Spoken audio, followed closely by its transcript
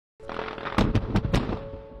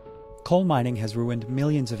Coal mining has ruined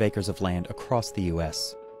millions of acres of land across the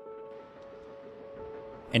U.S.,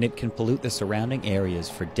 and it can pollute the surrounding areas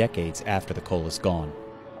for decades after the coal is gone.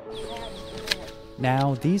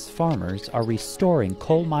 Now, these farmers are restoring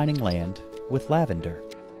coal mining land with lavender.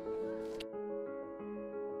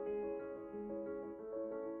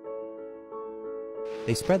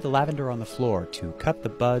 They spread the lavender on the floor to cut the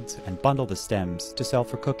buds and bundle the stems to sell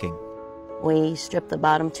for cooking. We strip the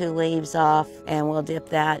bottom 2 leaves off and we'll dip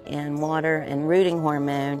that in water and rooting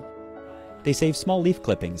hormone. They save small leaf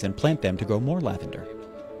clippings and plant them to grow more lavender.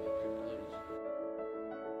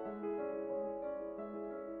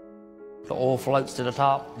 The oil floats to the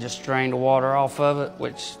top, just drain the water off of it,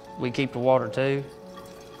 which we keep the water too.